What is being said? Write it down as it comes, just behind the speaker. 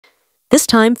this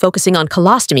time focusing on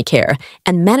colostomy care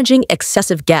and managing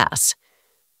excessive gas.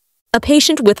 A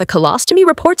patient with a colostomy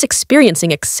reports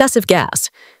experiencing excessive gas.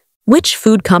 Which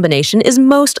food combination is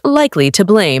most likely to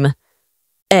blame?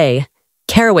 A.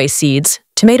 Caraway seeds,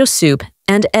 tomato soup,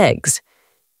 and eggs.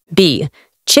 B.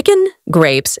 Chicken,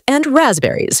 grapes, and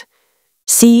raspberries.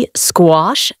 C.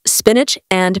 Squash, spinach,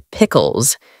 and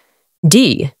pickles.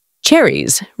 D.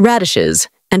 Cherries, radishes,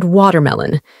 and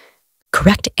watermelon.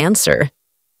 Correct answer: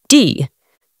 D.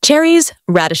 Cherries,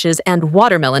 radishes, and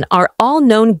watermelon are all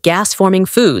known gas-forming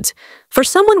foods. For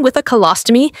someone with a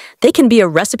colostomy, they can be a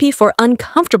recipe for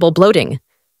uncomfortable bloating.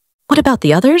 What about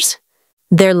the others?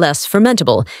 They're less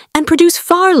fermentable and produce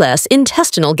far less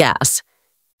intestinal gas.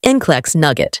 NCLEX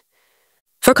nugget.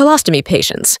 For colostomy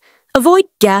patients, avoid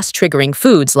gas-triggering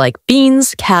foods like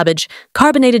beans, cabbage,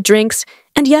 carbonated drinks,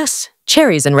 and yes,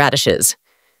 cherries and radishes.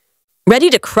 Ready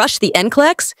to crush the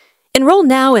NCLEX? Enroll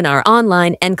now in our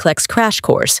online NCLEX crash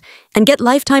course and get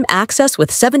lifetime access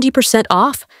with 70%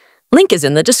 off. Link is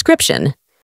in the description.